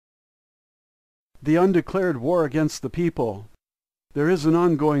The undeclared war against the people. There is an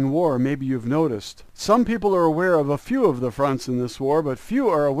ongoing war, maybe you've noticed. Some people are aware of a few of the fronts in this war, but few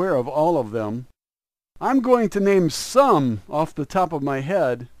are aware of all of them. I'm going to name some off the top of my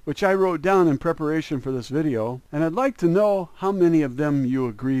head, which I wrote down in preparation for this video, and I'd like to know how many of them you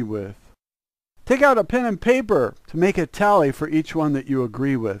agree with. Take out a pen and paper to make a tally for each one that you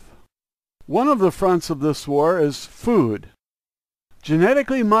agree with. One of the fronts of this war is food.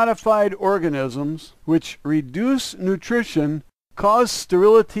 Genetically modified organisms which reduce nutrition cause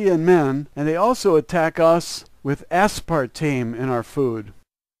sterility in men, and they also attack us with aspartame in our food.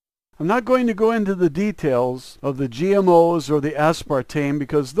 I'm not going to go into the details of the GMOs or the aspartame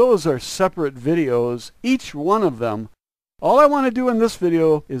because those are separate videos, each one of them. All I want to do in this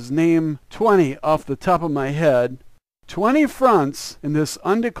video is name 20 off the top of my head, 20 fronts in this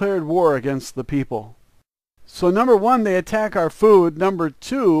undeclared war against the people. So number one, they attack our food. Number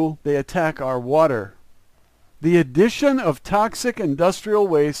two, they attack our water. The addition of toxic industrial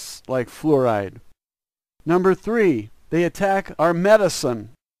wastes like fluoride. Number three, they attack our medicine.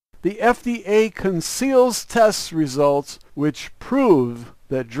 The FDA conceals test results which prove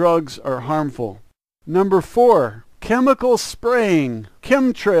that drugs are harmful. Number four, chemical spraying,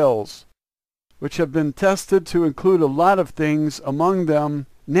 chemtrails, which have been tested to include a lot of things, among them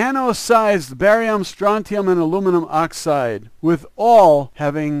nano-sized barium, strontium, and aluminum oxide, with all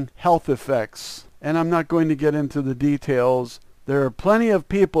having health effects. And I'm not going to get into the details. There are plenty of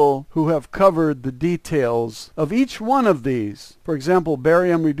people who have covered the details of each one of these. For example,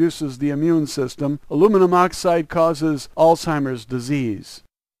 barium reduces the immune system. Aluminum oxide causes Alzheimer's disease.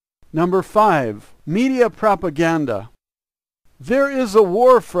 Number five, media propaganda. There is a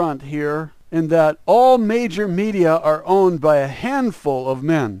war front here in that all major media are owned by a handful of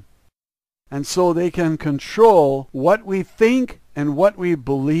men. And so they can control what we think and what we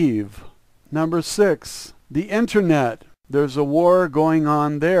believe. Number six, the internet. There's a war going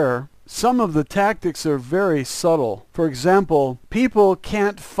on there. Some of the tactics are very subtle. For example, people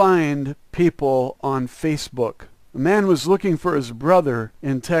can't find people on Facebook. A man was looking for his brother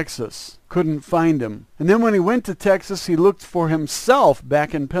in Texas, couldn't find him. And then when he went to Texas, he looked for himself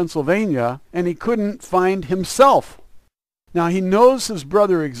back in Pennsylvania, and he couldn't find himself. Now he knows his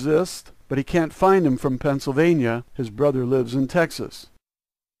brother exists, but he can't find him from Pennsylvania. His brother lives in Texas.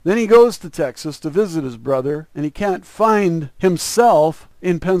 Then he goes to Texas to visit his brother, and he can't find himself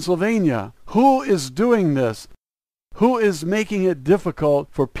in Pennsylvania. Who is doing this? Who is making it difficult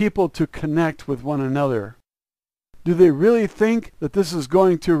for people to connect with one another? Do they really think that this is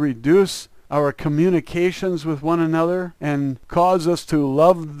going to reduce our communications with one another and cause us to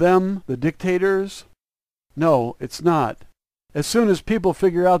love them, the dictators? No, it's not. As soon as people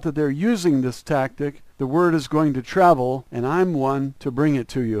figure out that they're using this tactic, the word is going to travel, and I'm one to bring it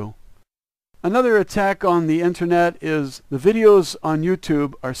to you. Another attack on the internet is the videos on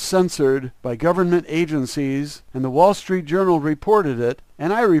YouTube are censored by government agencies, and the Wall Street Journal reported it,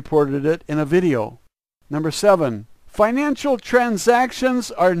 and I reported it in a video. Number seven, financial transactions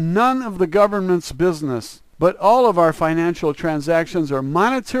are none of the government's business, but all of our financial transactions are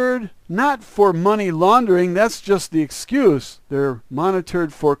monitored, not for money laundering, that's just the excuse. They're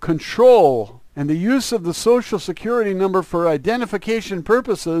monitored for control. And the use of the Social Security number for identification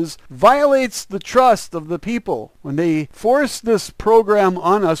purposes violates the trust of the people. When they force this program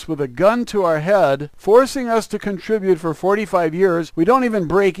on us with a gun to our head, forcing us to contribute for 45 years, we don't even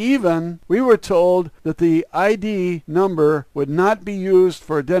break even. We were told that the ID number would not be used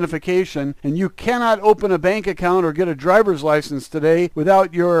for identification, and you cannot open a bank account or get a driver's license today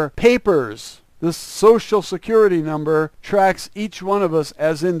without your papers. This Social Security number tracks each one of us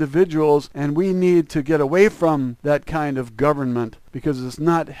as individuals, and we need to get away from that kind of government because it's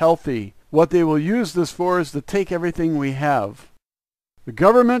not healthy. What they will use this for is to take everything we have. The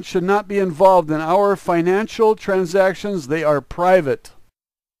government should not be involved in our financial transactions. They are private.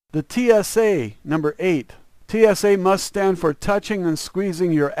 The TSA, number 8. TSA must stand for touching and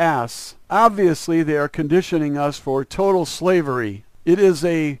squeezing your ass. Obviously, they are conditioning us for total slavery. It is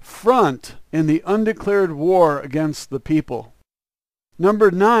a front in the undeclared war against the people.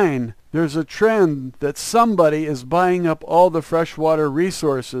 Number 9, there's a trend that somebody is buying up all the freshwater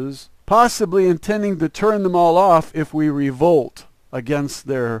resources, possibly intending to turn them all off if we revolt against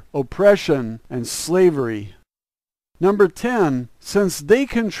their oppression and slavery. Number 10, since they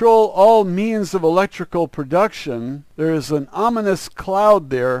control all means of electrical production, there is an ominous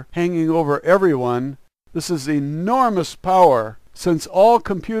cloud there hanging over everyone. This is enormous power. Since all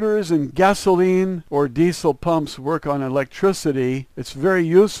computers and gasoline or diesel pumps work on electricity, it's very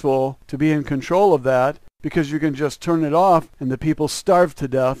useful to be in control of that. because you can just turn it off and the people starve to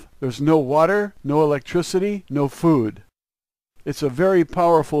death. There's no water, no electricity, no food. It's a very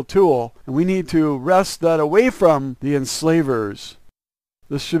powerful tool, and we need to wrest that away from the enslavers.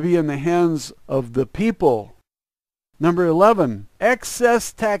 This should be in the hands of the people. Number 11,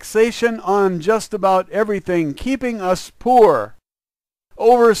 excess taxation on just about everything, keeping us poor.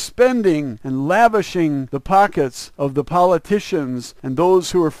 Overspending and lavishing the pockets of the politicians and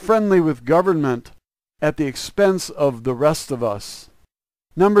those who are friendly with government at the expense of the rest of us.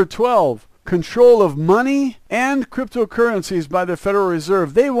 Number 12, control of money and cryptocurrencies by the Federal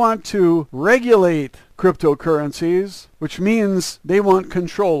Reserve. They want to regulate cryptocurrencies, which means they want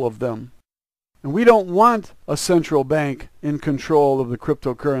control of them. And we don't want a central bank in control of the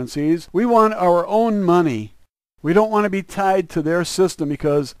cryptocurrencies. We want our own money. We don't want to be tied to their system,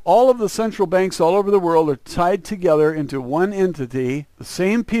 because all of the central banks all over the world are tied together into one entity. The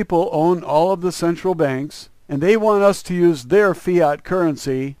same people own all of the central banks, and they want us to use their fiat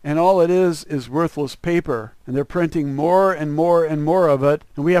currency, and all it is worthless paper. And they're printing more and more and more of it,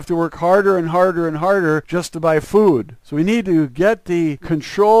 and we have to work harder and harder and harder just to buy food. So we need to get the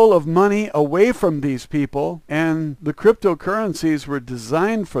control of money away from these people, and the cryptocurrencies were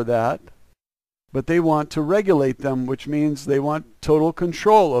designed for that. But they want to regulate them, which means they want total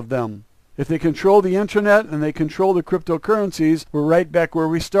control of them. If they control the internet and they control the cryptocurrencies, we're right back where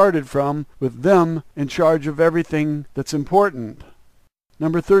we started from, with them in charge of everything that's important.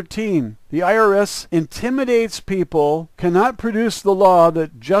 Number 13, the IRS intimidates people, cannot produce the law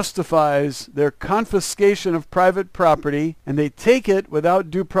that justifies their confiscation of private property, and they take it without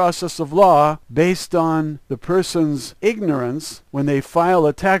due process of law based on the person's ignorance when they file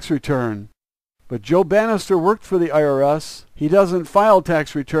a tax return. But Joe Bannister worked for the IRS. He doesn't file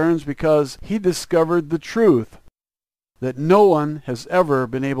tax returns because he discovered the truth, that no one has ever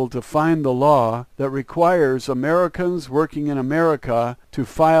been able to find the law that requires Americans working in America to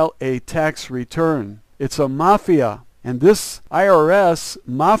file a tax return. It's a mafia. And this IRS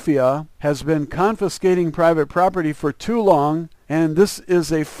mafia has been confiscating private property for too long, and this is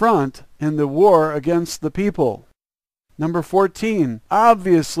a front in the war against the people. Number 14,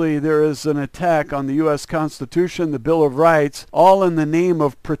 obviously there is an attack on the U.S. Constitution, the Bill of Rights, all in the name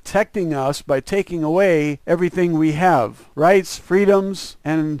of protecting us by taking away everything we have, rights, freedoms,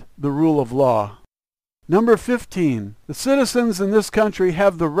 and the rule of law. Number 15, the citizens in this country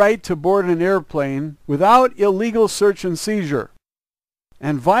have the right to board an airplane without illegal search and seizure.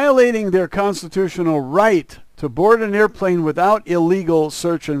 And violating their constitutional right to board an airplane without illegal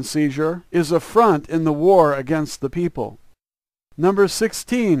search and seizure is a front in the war against the people. Number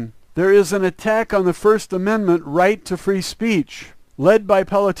 16, there is an attack on the First Amendment right to free speech, led by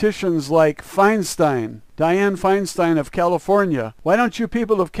politicians like Feinstein, Dianne Feinstein of California. Why don't you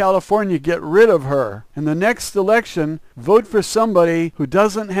people of California get rid of her? In the next election, vote for somebody who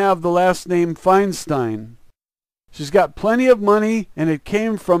doesn't have the last name Feinstein. She's got plenty of money, and it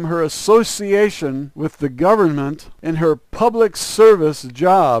came from her association with the government in her public service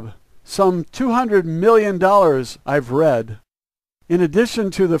job. Some $200 million I've read. In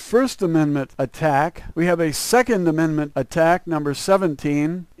addition to the First Amendment attack, we have a Second Amendment attack, number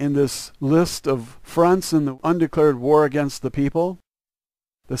 17, in this list of fronts in the undeclared war against the people.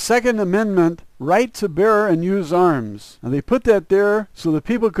 The Second Amendment, right to bear and use arms. And they put that there so the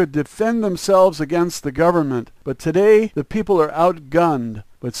people could defend themselves against the government. But today, the people are outgunned.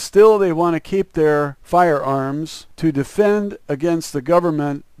 But still they want to keep their firearms to defend against the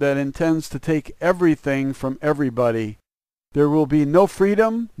government that intends to take everything from everybody. There will be no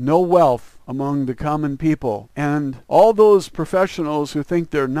freedom, no wealth among the common people. And all those professionals who think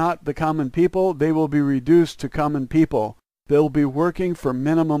they're not the common people, they will be reduced to common people. They'll be working for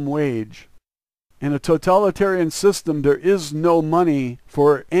minimum wage. In a totalitarian system, there is no money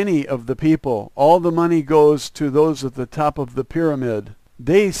for any of the people. All the money goes to those at the top of the pyramid.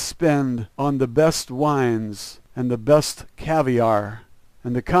 They spend on the best wines and the best caviar.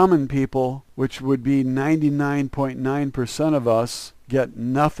 And the common people, which would be 99.9% of us, get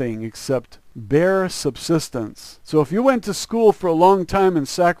nothing except bare subsistence. So if you went to school for a long time and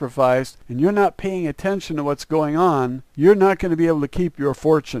sacrificed, and you're not paying attention to what's going on, you're not going to be able to keep your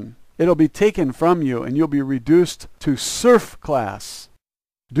fortune. It'll be taken from you, and you'll be reduced to serf class.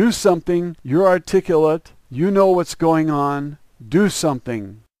 Do something. You're articulate. You know what's going on. Do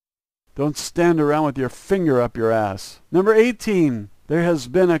something. Don't stand around with your finger up your ass. Number 18. There has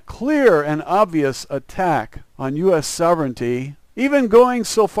been a clear and obvious attack on U.S. sovereignty, even going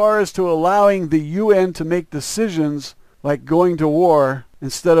so far as to allowing the UN to make decisions like going to war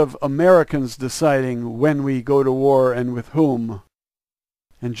instead of Americans deciding when we go to war and with whom.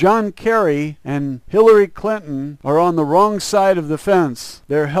 And John Kerry and Hillary Clinton are on the wrong side of the fence.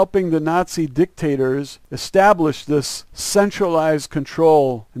 They're helping the Nazi dictators establish this centralized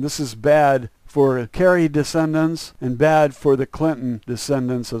control. And this is bad for Kerry descendants and bad for the Clinton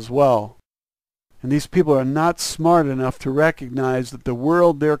descendants as well. And these people are not smart enough to recognize that the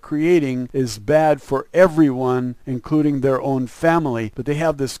world they're creating is bad for everyone, including their own family. But they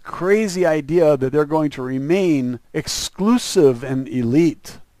have this crazy idea that they're going to remain exclusive and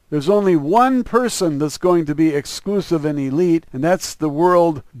elite. There's only one person that's going to be exclusive and elite, and that's the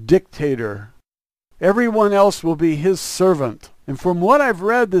world dictator. Everyone else will be his servant. And from what I've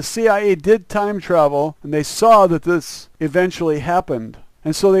read, the CIA did time travel, and they saw that this eventually happened.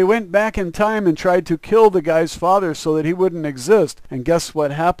 And so they went back in time and tried to kill the guy's father so that he wouldn't exist. And guess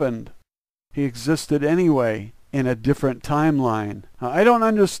what happened? He existed anyway in a different timeline. Now, I don't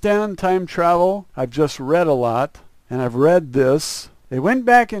understand time travel. I've just read a lot, and I've read this. They went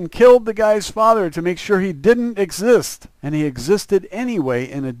back and killed the guy's father to make sure he didn't exist. And he existed anyway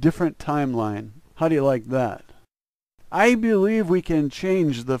in a different timeline. How do you like that? I believe we can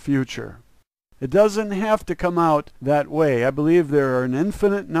change the future. It doesn't have to come out that way. I believe there are an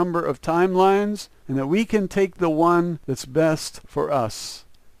infinite number of timelines and that we can take the one that's best for us.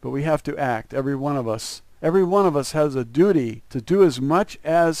 But we have to act, every one of us. Every one of us has a duty to do as much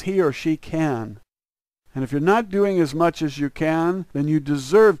as he or she can. And if you're not doing as much as you can, then you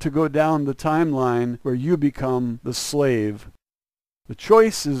deserve to go down the timeline where you become the slave. The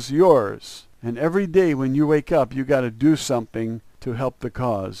choice is yours. And every day when you wake up, you got to do something to help the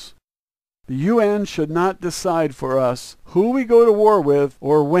cause. The UN should not decide for us who we go to war with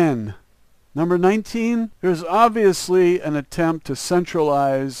or when. Number 19, there's obviously an attempt to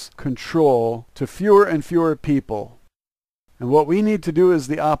centralize control to fewer and fewer people. And what we need to do is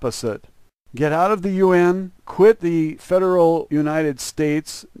the opposite. Get out of the UN, quit the federal United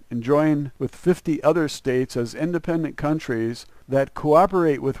States, and join with 50 other states as independent countries that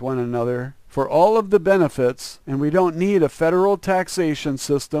cooperate with one another for all of the benefits, and we don't need a federal taxation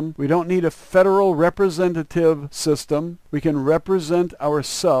system. We don't need a federal representative system. We can represent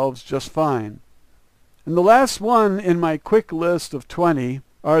ourselves just fine. And the last one in my quick list of 20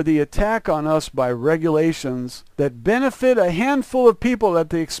 are the attack on us by regulations that benefit a handful of people at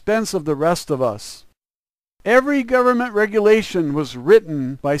the expense of the rest of us. Every government regulation was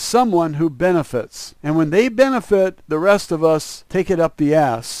written by someone who benefits. And when they benefit, the rest of us take it up the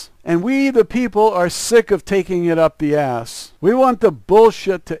ass. And we, the people, are sick of taking it up the ass. We want the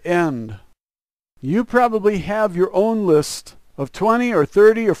bullshit to end. You probably have your own list of 20 or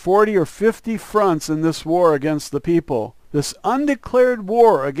 30 or 40 or 50 fronts in this war against the people. This undeclared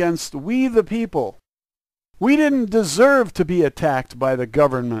war against we, the people. We didn't deserve to be attacked by the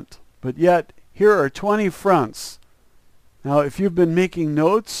government, but yet here are 20 fronts. Now, if you've been making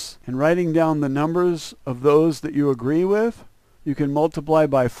notes and writing down the numbers of those that you agree with, you can multiply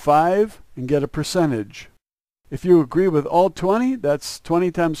by 5 and get a percentage. If you agree with all 20, that's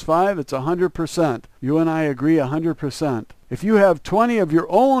 20 times 5, it's 100%. You and I agree 100%. If you have 20 of your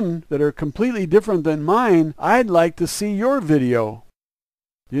own that are completely different than mine, I'd like to see your video.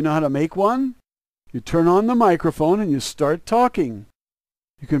 Do you know how to make one? You turn on the microphone and you start talking.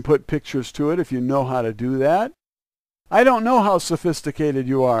 You can put pictures to it if you know how to do that. I don't know how sophisticated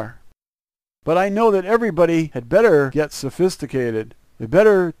you are, but I know that everybody had better get sophisticated. They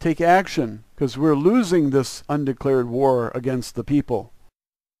better take action, because we're losing this undeclared war against the people.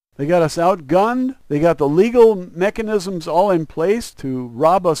 They got us outgunned. They got the legal mechanisms all in place to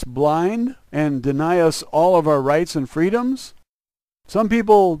rob us blind and deny us all of our rights and freedoms. Some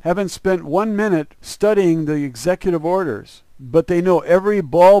people haven't spent 1 minute studying the executive orders, but they know every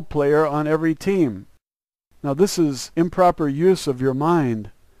ball player on every team. Now, this is improper use of your mind.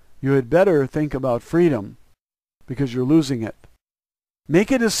 You had better think about freedom, because you're losing it.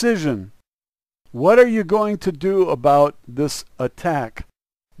 Make a decision. What are you going to do about this attack?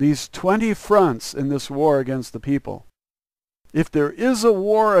 These 20 fronts in this war against the people. If there is a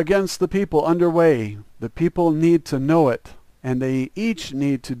war against the people underway, the people need to know it, and they each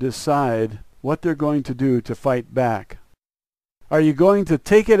need to decide what they're going to do to fight back. Are you going to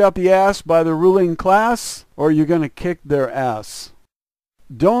take it up the ass by the ruling class, or are you going to kick their ass?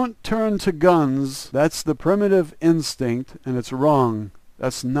 Don't turn to guns. That's the primitive instinct, and it's wrong.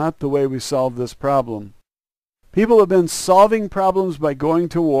 That's not the way we solve this problem. People have been solving problems by going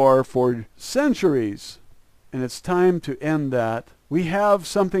to war for centuries, and it's time to end that. We have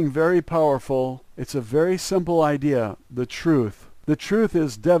something very powerful. It's a very simple idea, the truth. The truth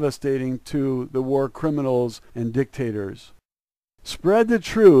is devastating to the war criminals and dictators. Spread the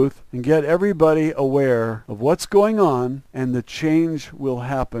truth and get everybody aware of what's going on, and the change will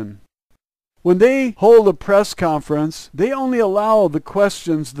happen. When they hold a press conference, they only allow the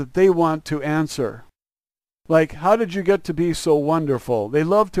questions that they want to answer. Like, how did you get to be so wonderful? They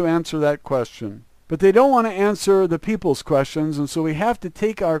love to answer that question. But they don't want to answer the people's questions, and so we have to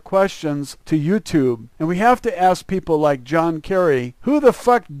take our questions to YouTube. And we have to ask people like John Kerry, who the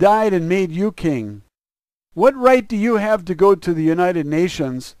fuck died and made you king? What right do you have to go to the United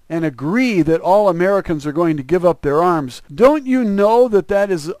Nations and agree that all Americans are going to give up their arms? Don't you know that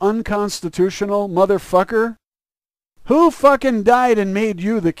that is unconstitutional, motherfucker? Who fucking died and made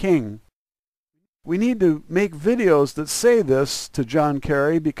you the king? We need to make videos that say this to John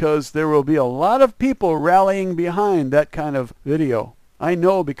Kerry, because there will be a lot of people rallying behind that kind of video. I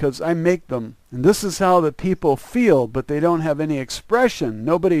know, because I make them. And this is how the people feel, but they don't have any expression.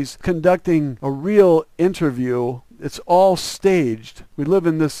 Nobody's conducting a real interview. It's all staged. We live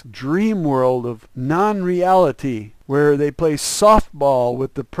in this dream world of non-reality where they play softball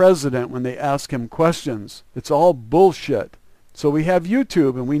with the president when they ask him questions. It's all bullshit. So we have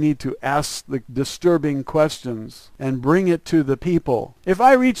YouTube, and we need to ask the disturbing questions and bring it to the people. If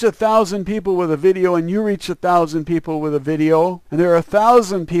I reach 1,000 people with a video and you reach 1,000 people with a video, and there are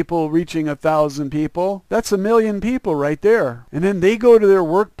 1,000 people reaching 1,000 people, that's 1,000,000 people right there. And then they go to their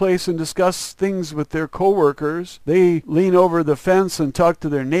workplace and discuss things with their coworkers. They lean over the fence and talk to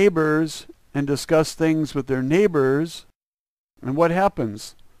their neighbors and discuss things with their neighbors. And what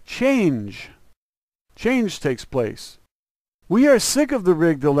happens? Change. Change takes place. We are sick of the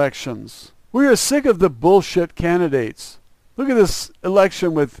rigged elections. We are sick of the bullshit candidates. Look at this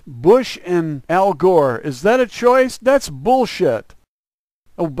election with Bush and Al Gore. Is that a choice? That's bullshit.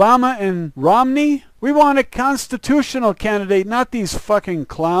 Obama and Romney? We want a constitutional candidate, not these fucking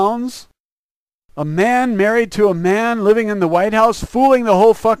clowns. A man married to a man living in the White House, fooling the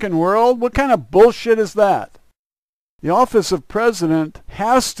whole fucking world? What kind of bullshit is that? The office of president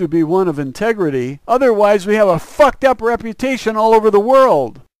has to be one of integrity. Otherwise, we have a fucked up reputation all over the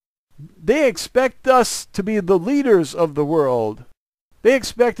world. They expect us to be the leaders of the world. They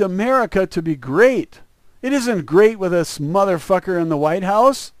expect America to be great. It isn't great with this motherfucker in the White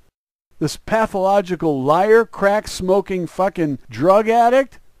House. This pathological liar, crack-smoking fucking drug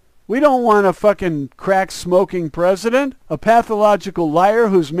addict. We don't want a fucking crack-smoking president, a pathological liar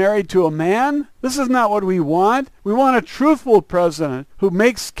who's married to a man. This is not what we want. We want a truthful president who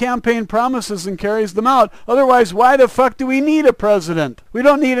makes campaign promises and carries them out. Otherwise, why the fuck do we need a president? We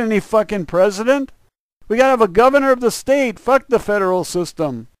don't need any fucking president. We gotta have a governor of the state. Fuck the federal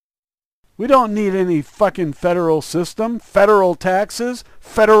system. We don't need any fucking federal system, federal taxes,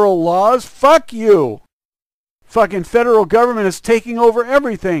 federal laws. Fuck you. Fucking federal government is taking over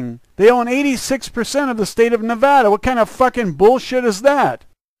everything. They own 86% of the state of Nevada. What kind of fucking bullshit is that?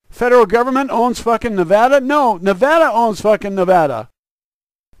 Federal government owns fucking Nevada? No, Nevada owns fucking Nevada.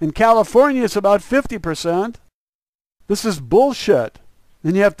 In California, it's about 50%. This is bullshit.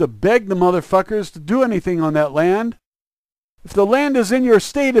 Then you have to beg the motherfuckers to do anything on that land. If the land is in your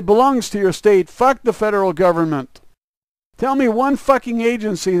state, it belongs to your state. Fuck the federal government. Tell me one fucking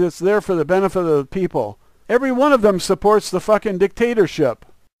agency that's there for the benefit of the people. Every one of them supports the fucking dictatorship.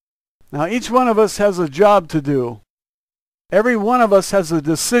 Now each one of us has a job to do. Every one of us has a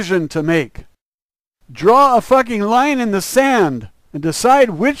decision to make. Draw a fucking line in the sand and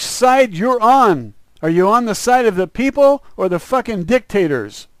decide which side you're on. Are you on the side of the people or the fucking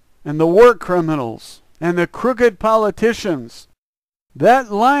dictators and the war criminals and the crooked politicians? That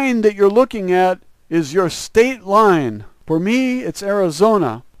line that you're looking at is your state line. For me, it's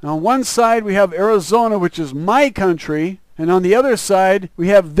Arizona. On one side, we have Arizona, which is my country, and on the other side, we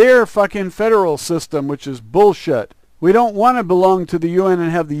have their fucking federal system, which is bullshit. We don't want to belong to the UN and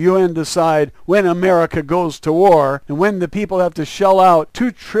have the UN decide when America goes to war and when the people have to shell out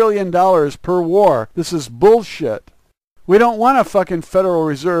 $2 trillion per war. This is bullshit. We don't want a fucking Federal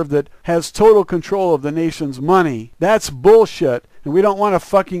Reserve that has total control of the nation's money. That's bullshit. And we don't want a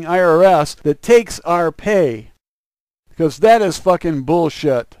fucking IRS that takes our pay. Because that is fucking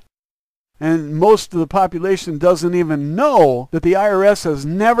bullshit. And most of the population doesn't even know that the IRS has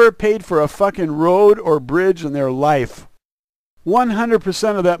never paid for a fucking road or bridge in their life.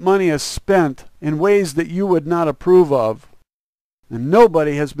 100% of that money is spent in ways that you would not approve of. And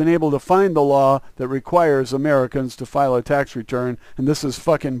nobody has been able to find the law that requires Americans to file a tax return, and this is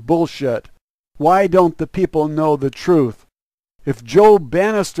fucking bullshit. Why don't the people know the truth? If Joe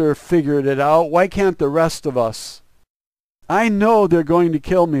Bannister figured it out, why can't the rest of us? I know they're going to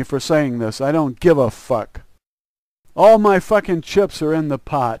kill me for saying this. I don't give a fuck. All my fucking chips are in the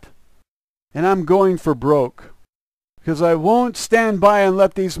pot. And I'm going for broke. because I won't stand by and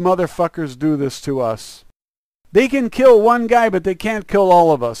let these motherfuckers do this to us. They can kill one guy, but they can't kill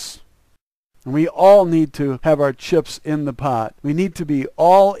all of us. And we all need to have our chips in the pot. We need to be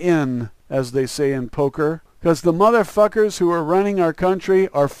all in, as they say in poker, because the motherfuckers who are running our country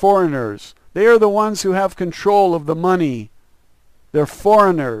are foreigners. They are the ones who have control of the money. They're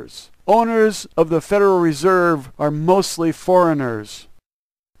foreigners. Owners of the Federal Reserve are mostly foreigners.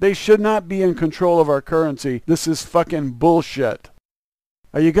 They should not be in control of our currency. This is fucking bullshit.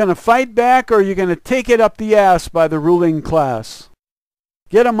 Are you going to fight back, or are you going to take it up the ass by the ruling class?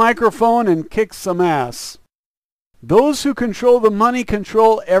 Get a microphone and kick some ass. Those who control the money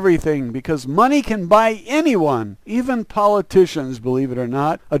control everything, because money can buy anyone, even politicians, believe it or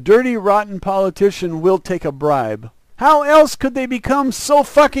not. A dirty, rotten politician will take a bribe. How else could they become so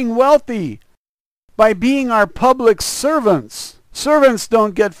fucking wealthy? By being our public servants. Servants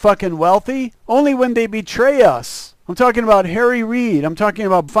don't get fucking wealthy, only when they betray us. I'm talking about Harry Reid. I'm talking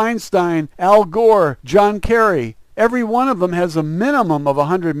about Feinstein, Al Gore, John Kerry. Every one of them has a minimum of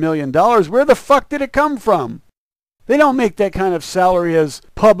 $100 million. Where the fuck did it come from? They don't make that kind of salary as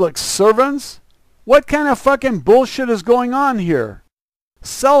public servants. What kind of fucking bullshit is going on here?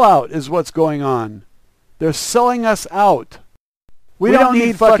 Sellout is what's going on. They're selling us out. We don't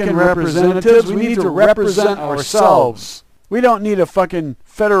need fucking representatives. We need to represent ourselves. We don't need a fucking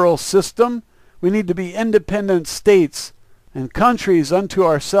federal system. We need to be independent states and countries unto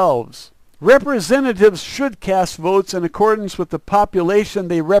ourselves. Representatives should cast votes in accordance with the population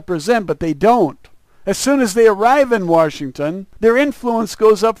they represent, but they don't. As soon as they arrive in Washington, their influence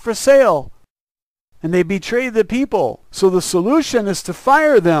goes up for sale, and they betray the people. So the solution is to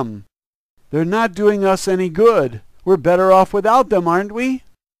fire them. They're not doing us any good. We're better off without them, aren't we?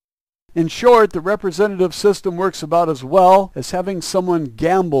 In short, the representative system works about as well as having someone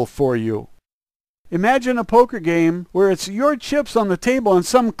gamble for you. Imagine a poker game where it's your chips on the table and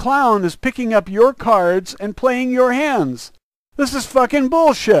some clown is picking up your cards and playing your hands. This is fucking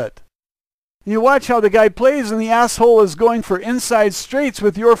bullshit. You watch how the guy plays and the asshole is going for inside straights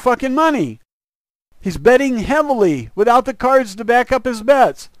with your fucking money. He's betting heavily without the cards to back up his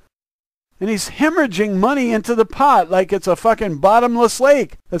bets. And he's hemorrhaging money into the pot like it's a fucking bottomless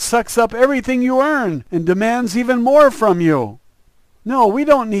lake that sucks up everything you earn and demands even more from you. No, we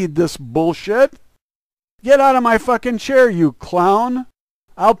don't need this bullshit. Get out of my fucking chair, you clown.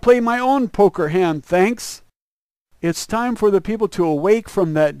 I'll play my own poker hand, thanks. It's time for the people to awake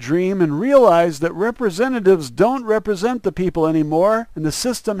from that dream and realize that representatives don't represent the people anymore, and the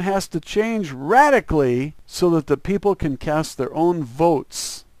system has to change radically so that the people can cast their own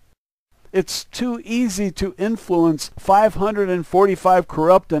votes. It's too easy to influence 545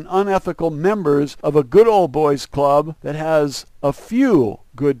 corrupt and unethical members of a good old boys club that has a few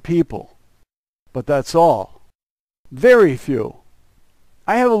good people. But that's all. Very few.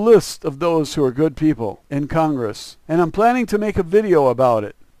 I have a list of those who are good people in Congress, and I'm planning to make a video about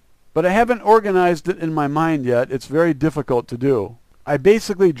it. But I haven't organized it in my mind yet. It's very difficult to do. I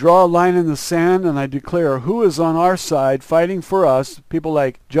basically draw a line in the sand and I declare who is on our side fighting for us. People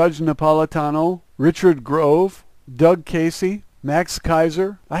like Judge Napolitano, Richard Grove, Doug Casey, Max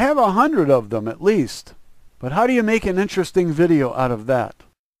Kaiser. I have 100 of them at least. But how do you make an interesting video out of that?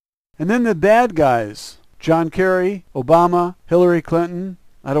 And then the bad guys, John Kerry, Obama, Hillary Clinton.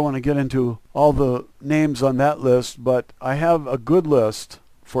 I don't want to get into all the names on that list, but I have a good list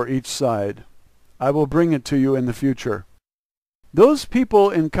for each side. I will bring it to you in the future. Those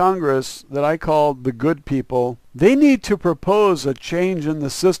people in Congress that I call the good people, they need to propose a change in the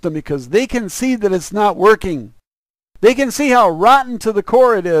system because they can see that it's not working. They can see how rotten to the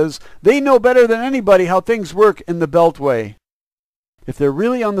core it is. They know better than anybody how things work in the Beltway. If they're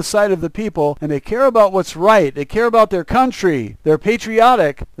really on the side of the people and they care about what's right, they care about their country, they're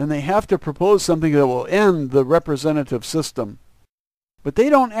patriotic, then they have to propose something that will end the representative system. But they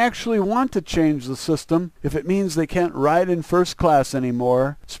don't actually want to change the system if it means they can't ride in first class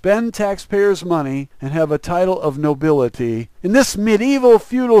anymore, spend taxpayers' money, and have a title of nobility in this medieval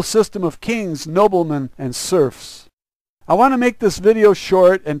feudal system of kings, noblemen, and serfs. I want to make this video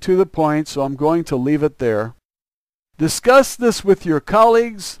short and to the point, so I'm going to leave it there. Discuss this with your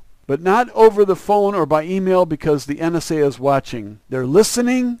colleagues, but not over the phone or by email because the NSA is watching. They're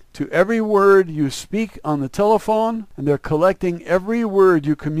listening to every word you speak on the telephone, and they're collecting every word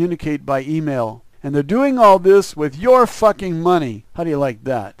you communicate by email. And they're doing all this with your fucking money. How do you like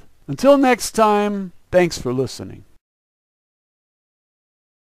that? Until next time, thanks for listening.